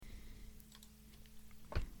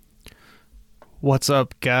What's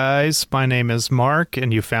up, guys? My name is Mark,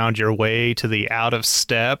 and you found your way to the Out of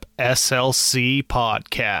Step SLC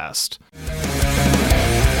podcast.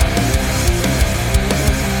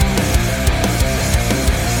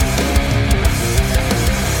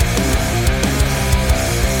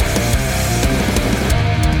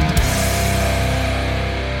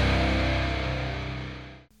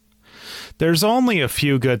 There's only a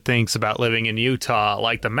few good things about living in Utah,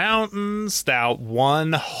 like the mountains, that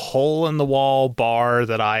one hole-in-the-wall bar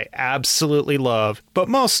that I absolutely love. But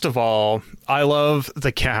most of all, I love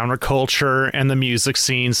the counterculture and the music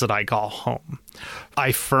scenes that I call home.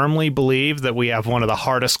 I firmly believe that we have one of the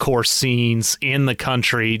hardest core scenes in the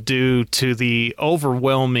country due to the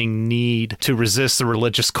overwhelming need to resist the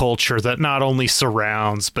religious culture that not only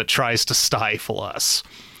surrounds but tries to stifle us.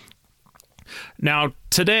 Now,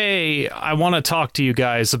 today, I want to talk to you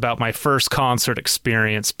guys about my first concert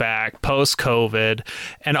experience back post-COVID,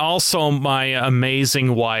 and also my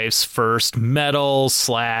amazing wife's first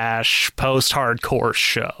metal/post-hardcore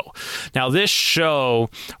show. Now, this show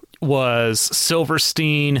was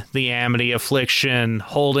Silverstein, The Amity Affliction,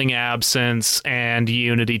 Holding Absence, and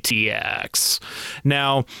Unity TX.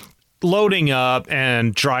 Now, loading up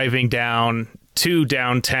and driving down to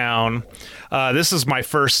downtown, this is my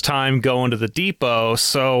first time going to the depot,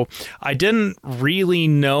 so I didn't really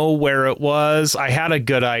know where it was. I had a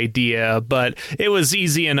good idea, but it was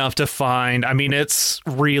easy enough to find. I mean, it's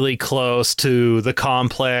really close to the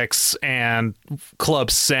Complex and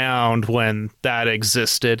Club Sound when that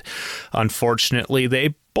existed. Unfortunately,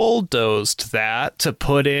 they bulldozed that to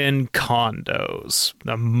put in condos.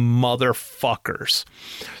 The motherfuckers.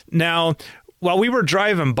 Now, while we were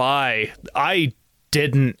driving by, I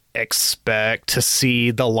didn't expect to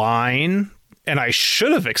see the line, and I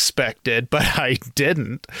should have expected, but I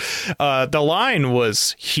didn't. The line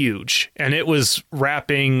was huge, and it was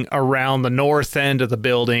wrapping around the north end of the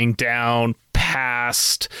building down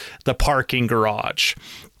past the parking garage.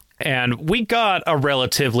 And we got a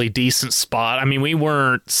relatively decent spot. I mean, we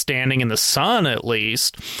weren't standing in the sun, at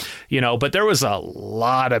least, but there was a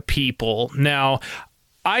lot of people. Now,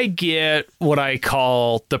 I get what I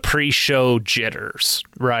call the pre-show jitters,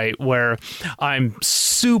 right? Where I'm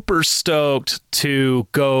super stoked to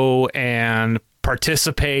go and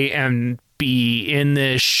participate and be in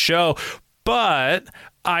this show, but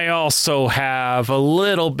I also have a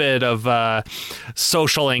little bit of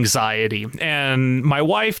social anxiety, and my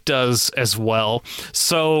wife does as well.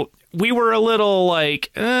 So we were a little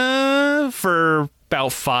like, for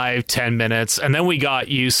about 5-10 minutes, and then we got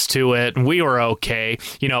used to it and we were okay.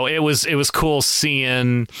 It was cool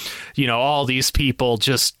seeing all these people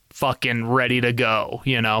just fucking ready to go.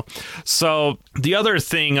 So the other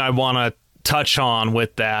thing I want to touch on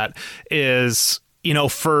with that is,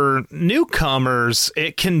 for newcomers,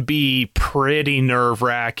 it can be pretty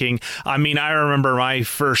nerve-wracking. I mean, I remember my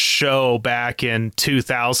first show back in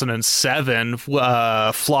 2007,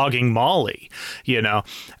 Flogging Molly.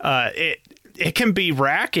 It can be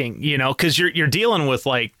racking, because you're dealing with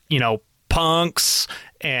punks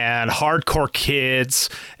and hardcore kids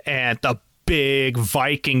and the big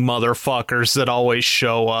Viking motherfuckers that always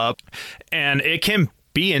show up, and it can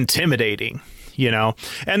be intimidating.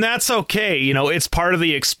 And that's okay. It's part of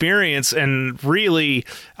the experience. And really,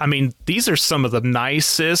 I mean, these are some of the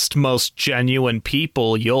nicest, most genuine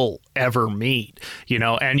people you'll ever meet,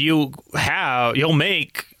 and you'll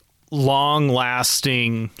make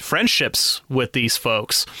long-lasting friendships with these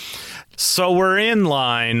folks. So we're in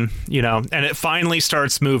line, and it finally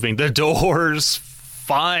starts moving. The doors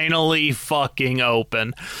finally fucking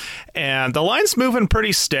open, and the line's moving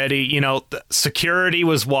pretty steady. The security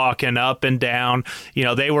was walking up and down.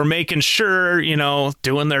 They were making sure,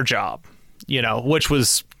 doing their job, which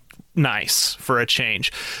was nice for a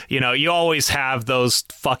change. You always have those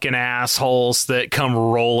fucking assholes that come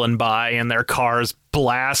rolling by in their cars,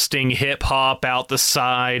 blasting hip hop out the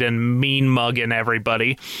side and mean mugging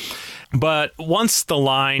everybody. But once the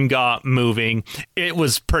line got moving, it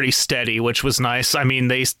was pretty steady, which was nice. I mean,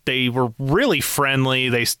 they were really friendly.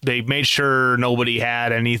 They made sure nobody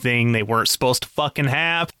had anything they weren't supposed to fucking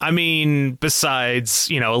have. I mean, besides,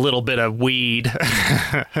 a little bit of weed.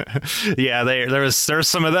 Yeah, there was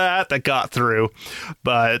some of that got through.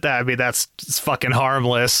 But that's fucking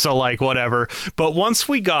harmless. So whatever. But once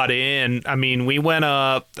we got in, I mean, we went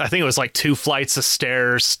up, I think it was 2 flights of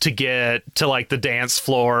stairs to get to the dance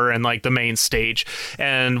floor and the main stage,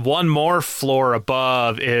 and one more floor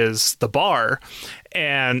above is the bar,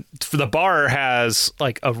 and the bar has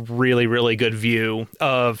a really, really good view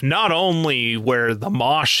of not only where the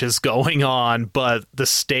mosh is going on, but the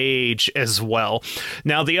stage as well.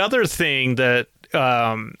 Now, the other thing that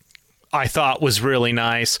I thought was really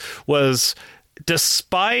nice was,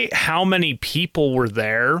 despite how many people were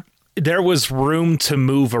there was room to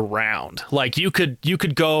move around. Like you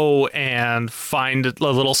could go and find a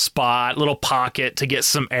little spot, little pocket to get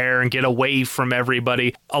some air and get away from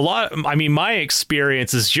everybody. My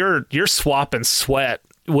experience is you're swapping sweat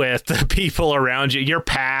with the people around you. You're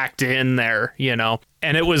packed in there,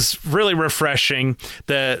 and it was really refreshing.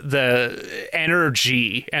 The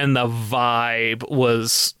energy and the vibe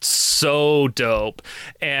was so dope.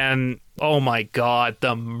 And oh my God,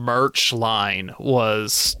 the merch line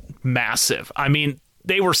was massive. I mean,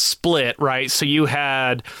 they were split, right? So you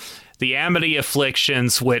had the Amity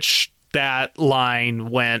Afflictions, which that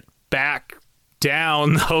line went back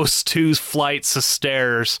down those 2 flights of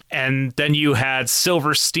stairs, and then you had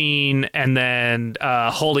Silverstein, and then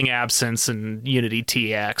Holding Absence and Unity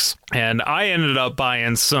TX. And I ended up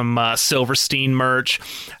buying some Silverstein merch.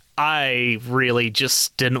 I really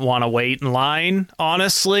just didn't want to wait in line,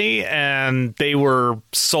 honestly, and they were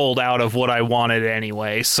sold out of what I wanted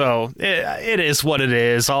anyway. So it is what it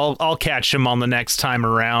is. I'll catch them on the next time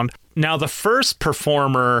around. Now, the first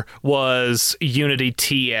performer was Unity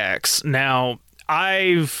TX. Now,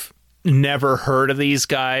 I've never heard of these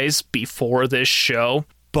guys before this show,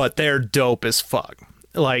 but they're dope as fuck.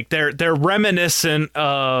 Like they're reminiscent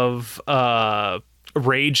of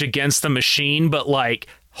Rage Against the Machine, but like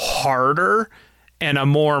harder and a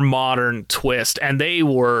more modern twist, and they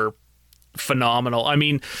were phenomenal. I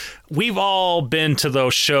mean, we've all been to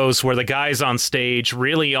those shows where the guys on stage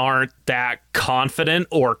really aren't that confident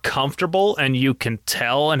or comfortable, and you can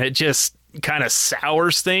tell, and it just kind of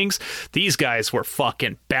sours things. These guys were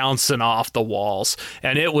fucking bouncing off the walls,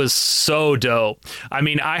 and it was so dope. I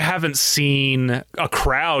mean, I haven't seen a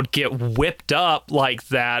crowd get whipped up like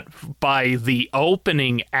that by the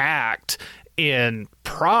opening act in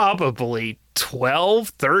probably 12,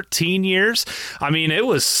 13 years. I mean, it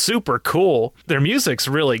was super cool. Their music's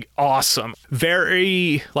really awesome. They're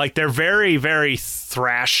very, very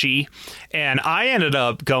thrashy. And I ended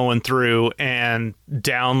up going through and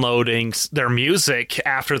downloading their music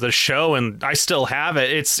after the show, and I still have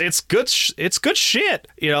it. It's good shit.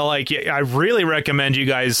 I really recommend you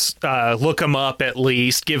guys look them up, at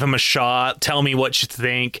least give them a shot. Tell me what you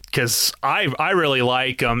think, because I really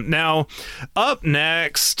like them. Now, up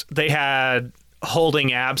next, they had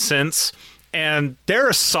Holding Absence, and they're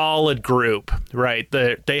a solid group, right?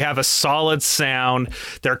 They have a solid sound.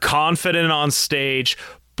 They're confident on stage,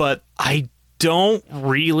 but I don't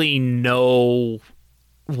really know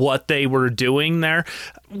what they were doing there.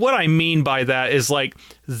 What I mean by that is like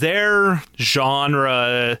their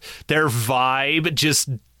genre, their vibe just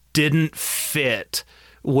didn't fit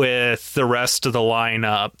with the rest of the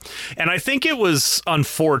lineup. And I think it was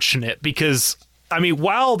unfortunate because, I mean,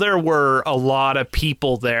 while there were a lot of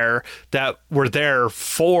people there that were there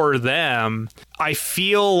for them, I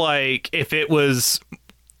feel like if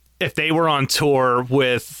they were on tour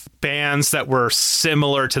with bands that were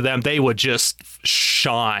similar to them, they would just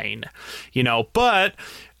shine, But,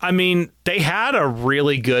 I mean, they had a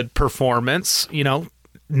really good performance,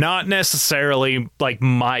 not necessarily like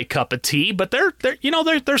my cup of tea, but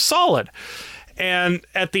they're solid. And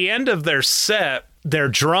at the end of their set, their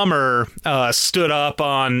drummer stood up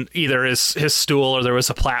on either his stool, or there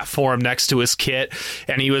was a platform next to his kit,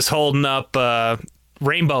 and he was holding up a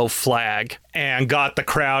rainbow flag and got the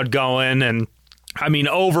crowd going. And I mean,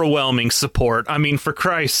 overwhelming support. I mean, for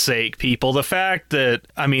Christ's sake, people, the fact that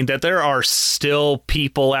there are still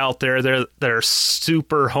people out there that are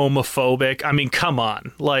super homophobic. I mean, come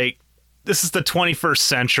on. Like, this is the 21st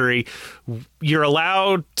century. You're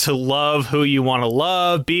allowed to love who you want to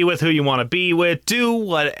love, be with who you want to be with, do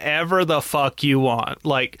whatever the fuck you want.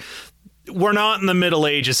 Like, we're not in the Middle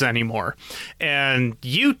Ages anymore. And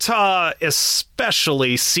Utah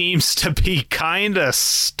especially seems to be kind of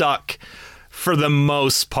stuck for the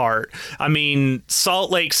most part. I mean,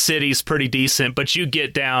 Salt Lake City's pretty decent, but you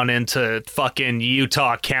get down into fucking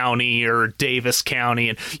Utah County or Davis County,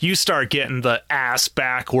 and you start getting the ass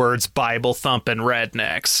backwards Bible thumping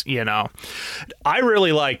rednecks, I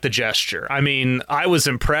really like the gesture. I mean, I was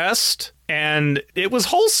impressed, and it was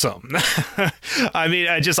wholesome. I mean,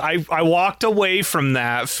 I walked away from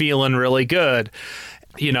that feeling really good.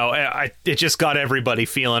 It just got everybody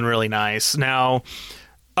feeling really nice. Now,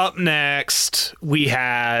 up next, we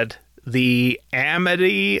had the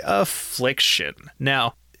Amity Affliction.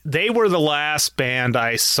 Now, they were the last band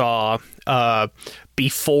I saw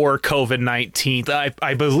before COVID-19.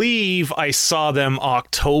 I believe I saw them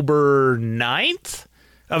October 9th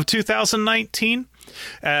of 2019.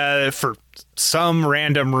 For some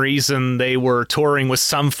random reason, they were touring with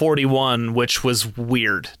Sum 41, which was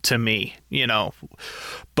weird to me, you know.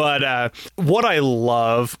 But what I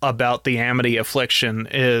love about the Amity Affliction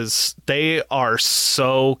is they are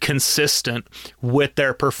so consistent with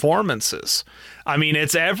their performances. I mean,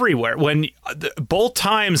 it's everywhere. When both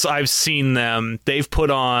times I've seen them, they've put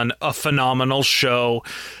on a phenomenal show.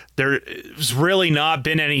 There's really not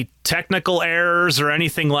been any technical errors or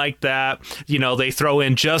anything like that. You know, they throw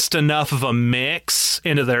in just enough of a mix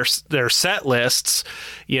into their set lists,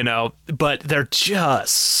 you know, but they're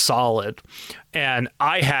just solid. And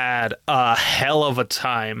I had a hell of a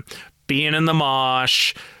time being in the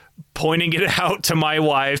mosh, pointing it out to my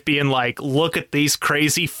wife, being like, look at these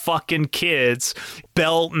crazy fucking kids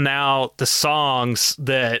belting out the songs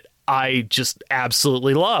that I just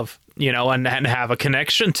absolutely love, you know, and have a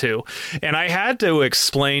connection to. And I had to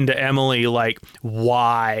explain to Emily, like,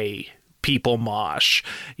 why people mosh,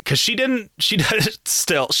 because she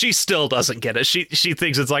still doesn't get it. She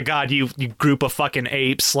thinks it's like, God, you group of fucking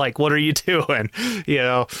apes, like, what are you doing, you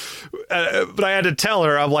know? But I had to tell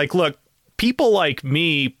her, I'm like, look, people like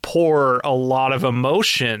me pour a lot of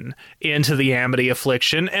emotion into the Amity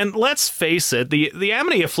Affliction, and let's face it, the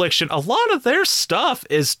Amity Affliction, a lot of their stuff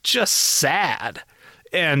is just sad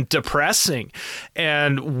and depressing,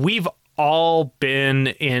 and we've all been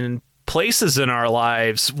in places in our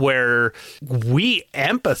lives where we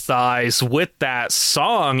empathize with that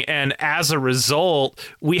song, and as a result,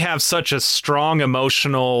 we have such a strong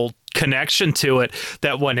emotional connection to it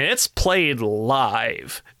that when it's played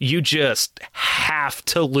live, you just have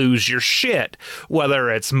to lose your shit, whether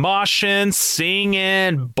it's moshing,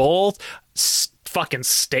 singing, both, fucking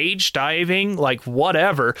stage diving, like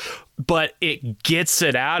whatever, but it gets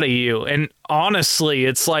it out of you. And honestly,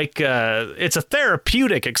 it's like it's a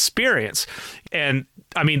therapeutic experience. And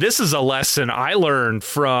I mean, this is a lesson I learned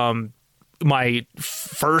from my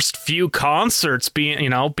first few concerts, being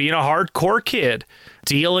a hardcore kid,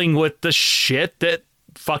 dealing with the shit that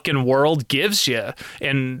fucking world gives you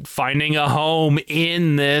and finding a home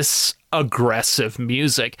in this aggressive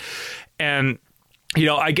music. And you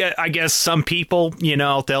know, I guess some people, you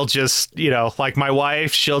know, they'll just, you know, like my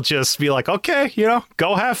wife, she'll just be like, okay, you know,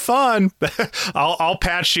 go have fun. I'll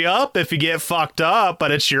patch you up if you get fucked up,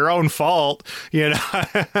 but it's your own fault, you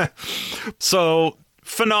know. So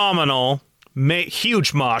phenomenal,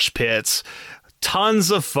 huge mosh pits,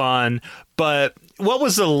 tons of fun. But what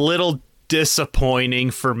was a little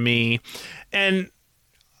disappointing for me, and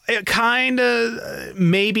it kind of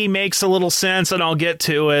maybe makes a little sense, and I'll get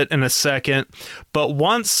to it in a second. But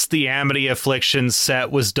once the Amity Affliction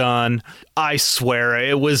set was done, I swear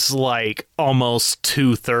it was like almost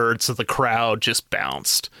 2/3 of the crowd just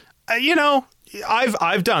bounced. You know,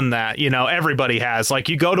 I've done that. You know, everybody has. Like,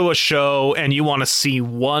 you go to a show and you want to see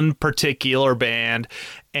one particular band,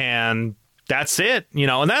 and that's it. You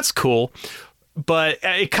know, and that's cool. But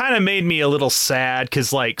it kind of made me a little sad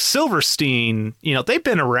because, like, Silverstein, you know, they've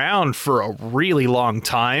been around for a really long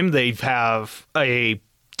time. They have a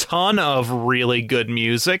ton of really good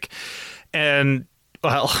music. And,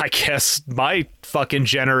 well, I guess my fucking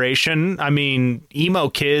generation, I mean, emo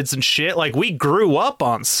kids and shit, like, we grew up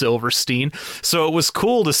on Silverstein. So it was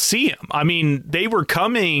cool to see them. I mean, they were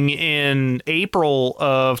coming in April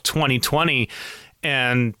of 2020,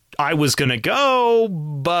 and I was going to go,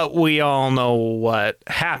 but we all know what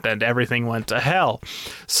happened. Everything went to hell.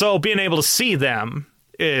 So being able to see them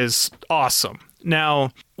is awesome.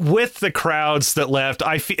 Now, with the crowds that left,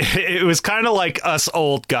 it was kind of like us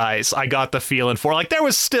old guys. I got the feeling for, like, there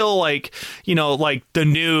was still, like, you know, like the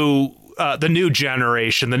new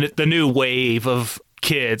generation, the new wave of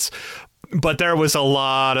kids. But there was a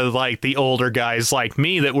lot of, like, the older guys like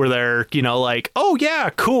me that were there, you know, like, oh, yeah,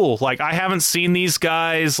 cool. Like, I haven't seen these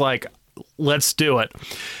guys. Like, let's do it.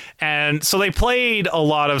 And so they played a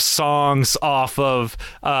lot of songs off of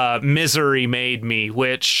Misery Made Me,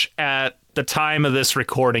 which at the time of this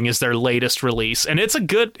recording is their latest release. And it's a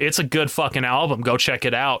good fucking album. Go check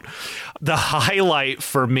it out. The highlight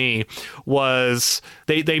for me was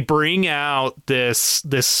they bring out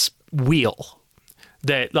this wheel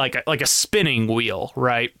that like a spinning wheel,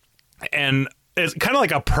 right? And it's kind of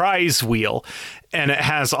like a prize wheel, and it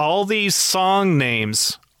has all these song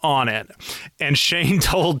names on it. And Shane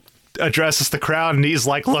addresses the crowd, and he's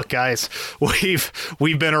like, look, guys,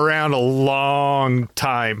 we've been around a long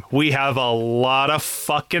time. We have a lot of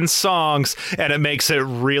fucking songs, and it makes it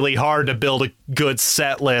really hard to build a good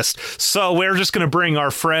set list. So we're just going to bring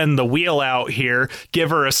our friend the wheel out here, give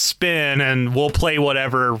her a spin, and we'll play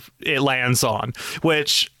whatever it lands on,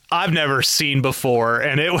 which I've never seen before,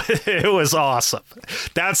 and it was awesome.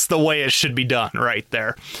 That's the way it should be done right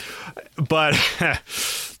there. But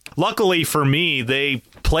luckily for me, they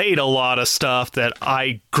played a lot of stuff that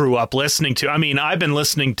I grew up listening to. I mean, I've been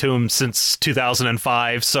listening to them since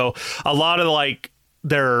 2005, so a lot of like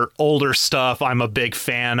their older stuff I'm a big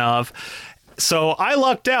fan of. So I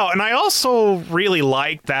lucked out, and I also really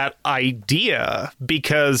like that idea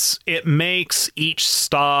because it makes each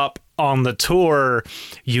stop on the tour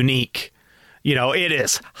unique. You know, it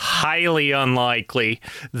is highly unlikely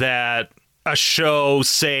that a show,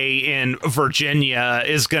 say, in Virginia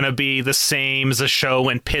is going to be the same as a show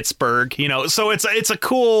in Pittsburgh, you know, so it's a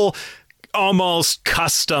cool, almost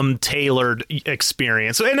custom tailored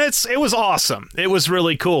experience. And it was awesome. It was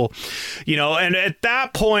really cool, you know, and at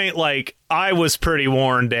that point, like, I was pretty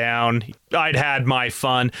worn down. I'd had my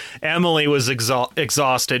fun. Emily was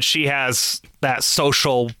exhausted. She has that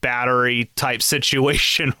social battery type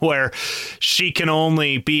situation where she can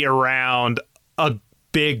only be around a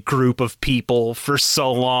big group of people for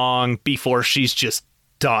so long before she's just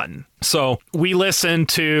done. So we listened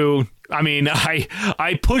to, I mean,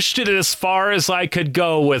 I pushed it as far as I could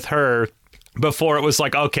go with her before it was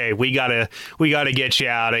like, okay, we gotta get you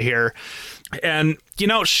out of here. And, you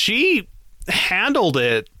know, she handled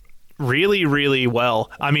it really, really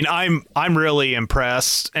well. I mean, I'm really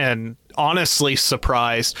impressed and honestly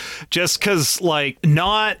surprised, just because, like,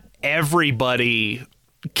 not everybody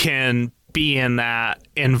can be in that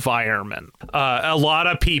environment. A lot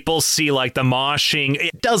of people see, like, the moshing.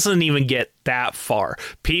 It doesn't even get that far.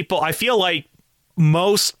 I feel like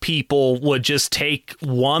most people would just take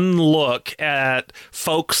one look at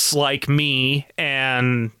folks like me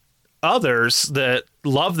and others that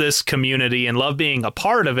love this community and love being a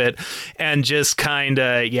part of it and just kind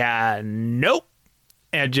of, nope,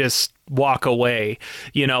 and just walk away,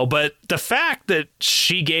 you know. But the fact that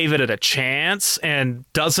she gave it a chance and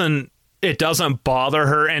it doesn't bother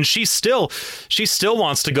her, and she still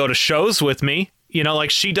wants to go to shows with me. You know,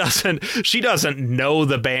 like, she doesn't know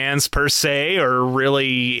the bands per se or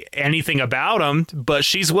really anything about them, but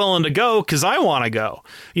she's willing to go because I want to go,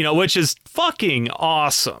 you know, which is fucking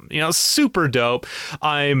awesome. You know, super dope.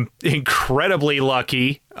 I'm incredibly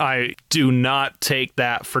lucky. I do not take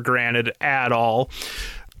that for granted at all.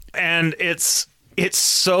 And it's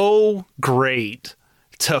so great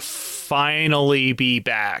to finally be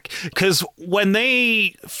back, because when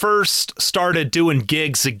they first started doing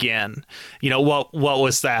gigs again, you know, what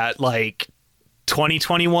was that, like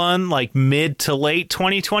 2021, like mid to late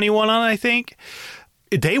 2021, I think,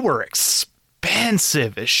 they were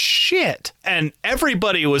expensive as shit, and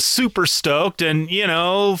everybody was super stoked. And, you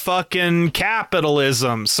know, fucking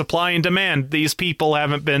capitalism, supply and demand, these people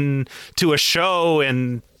haven't been to a show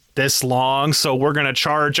in this long, so we're gonna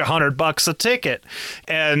charge $100 a ticket.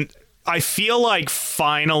 And I feel like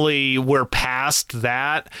finally we're past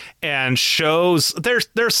that, and shows,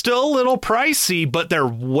 they're still a little pricey, but they're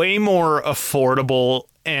way more affordable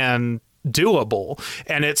and doable.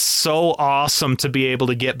 And it's so awesome to be able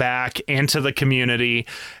to get back into the community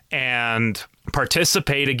and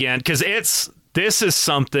participate again, because this is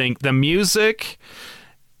something, the music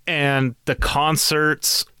and the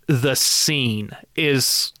concerts, the scene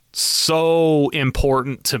is so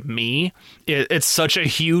important to me. It's such a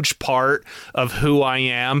huge part of who I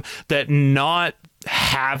am that not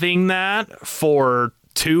having that for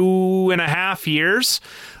 2.5 years,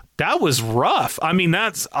 that was rough. I mean,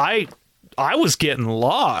 I was getting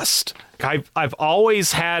lost. I've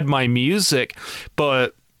always had my music,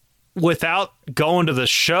 but without going to the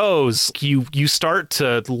shows, you start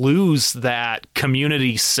to lose that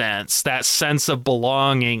community sense, that sense of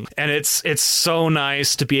belonging. And it's so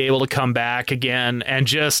nice to be able to come back again and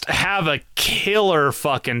just have a killer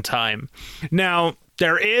fucking time. Now,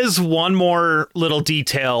 there is one more little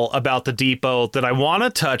detail about the depot that I want to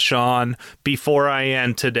touch on before I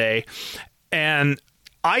end today. And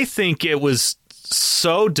I think it was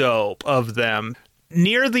so dope of them.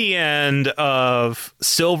 Near the end of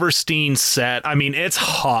Silverstein's set, I mean, it's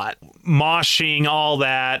hot, moshing, all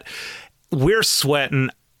that. We're sweating.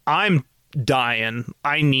 I'm dying.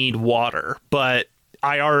 I need water, but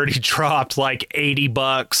I already dropped like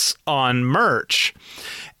 $80 on merch.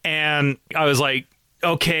 And I was like,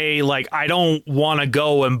 okay, like, I don't want to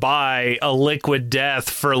go and buy a Liquid Death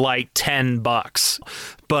for like $10.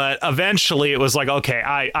 But eventually it was like, okay,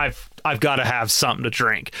 I've got to have something to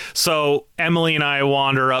drink. So Emily and I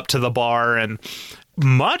wander up to the bar, and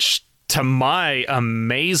much to my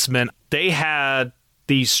amazement, they had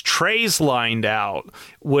these trays lined out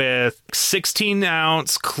with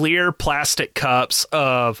 16-ounce clear plastic cups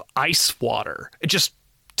of ice water. Just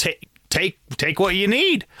take what you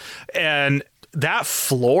need. And that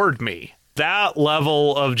floored me. That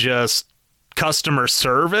level of just customer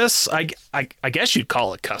service, I guess you'd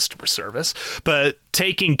call it customer service, but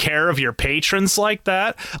taking care of your patrons like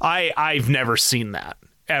that, I've never seen that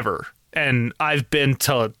ever. And I've been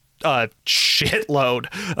to a shitload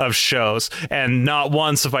of shows, and not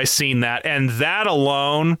once have I seen that. And that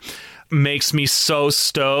alone makes me so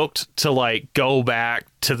stoked to like go back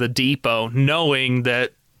to the depot knowing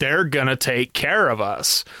that they're gonna take care of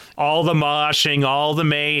us. All the moshing, all the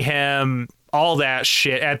mayhem, all that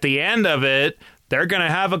shit. At the end of it, they're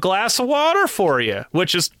gonna have a glass of water for you,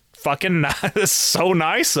 which is fucking so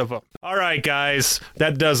nice of them. All right, guys,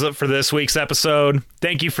 that does it for this week's episode.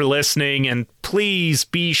 Thank you for listening, and please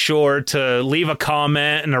be sure to leave a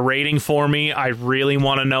comment and a rating for me. I really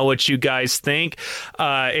want to know what you guys think.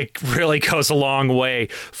 It really goes a long way.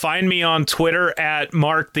 Find me on Twitter at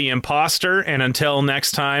Mark the Imposter, and until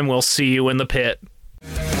next time, we'll see you in the pit.